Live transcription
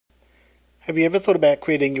Have you ever thought about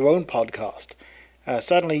creating your own podcast?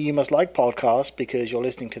 Certainly you must like podcasts because you're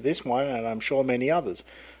listening to this one and I'm sure many others.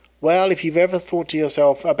 Well, if you've ever thought to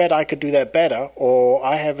yourself, I bet I could do that better, or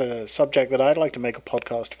I have a subject that I'd like to make a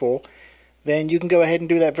podcast for, then you can go ahead and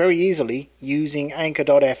do that very easily using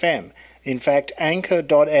Anchor.fm. In fact,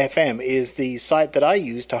 Anchor.fm is the site that I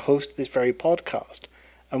use to host this very podcast.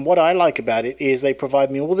 And what I like about it is they provide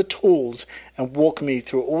me all the tools and walk me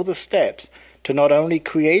through all the steps to not only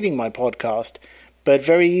creating my podcast, but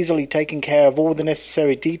very easily taking care of all the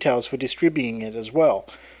necessary details for distributing it as well.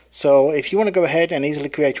 So if you want to go ahead and easily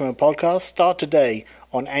create your own podcast, start today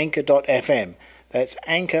on Anchor.fm. That's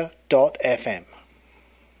Anchor.fm.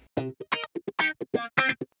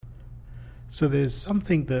 So there's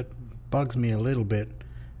something that bugs me a little bit,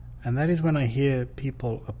 and that is when I hear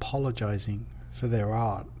people apologizing for their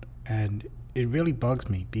art. And it really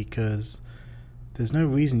bugs me because there's no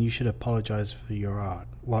reason you should apologize for your art.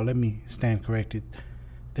 Well, let me stand corrected.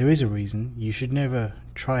 There is a reason. You should never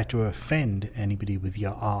try to offend anybody with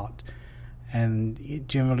your art. And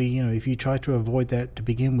generally, if you try to avoid that to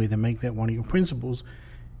begin with and make that one of your principles,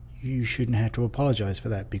 you shouldn't have to apologize for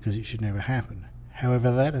that because it should never happen.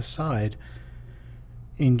 However, that aside,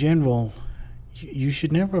 in general, you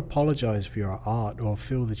should never apologize for your art or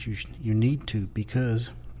feel that you need to, because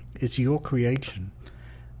it's your creation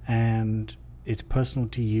and it's personal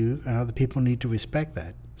to you, and other people need to respect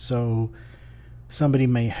that. So somebody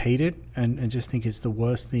may hate it and just think it's the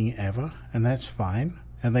worst thing ever, and that's fine,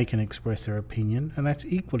 and they can express their opinion, and that's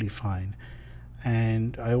equally fine.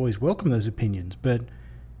 And I always welcome those opinions, but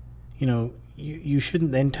you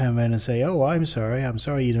shouldn't then turn around and say, oh, I'm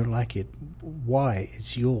sorry you don't like it. Why?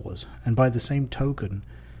 It's yours. And by the same token,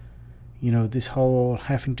 this whole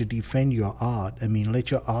having to defend your art,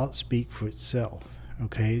 let your art speak for itself.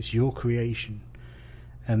 Okay, it's your creation,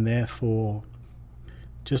 and therefore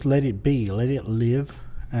just let it be, let it live,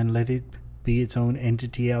 and let it be its own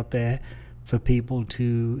entity out there for people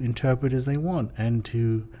to interpret as they want and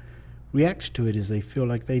to react to it as they feel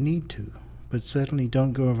like they need to. But certainly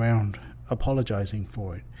don't go around apologizing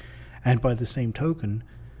for it. And by the same token,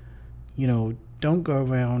 don't go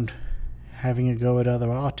around having a go at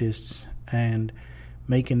other artists and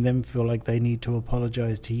making them feel like they need to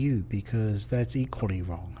apologize to you, because that's equally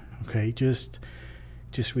wrong. Okay, just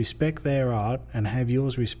respect their art and have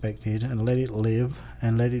yours respected, and let it live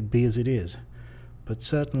and let it be as it is. But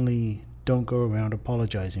certainly don't go around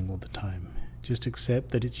apologizing all the time. Just accept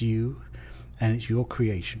that it's you and it's your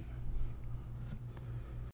creation.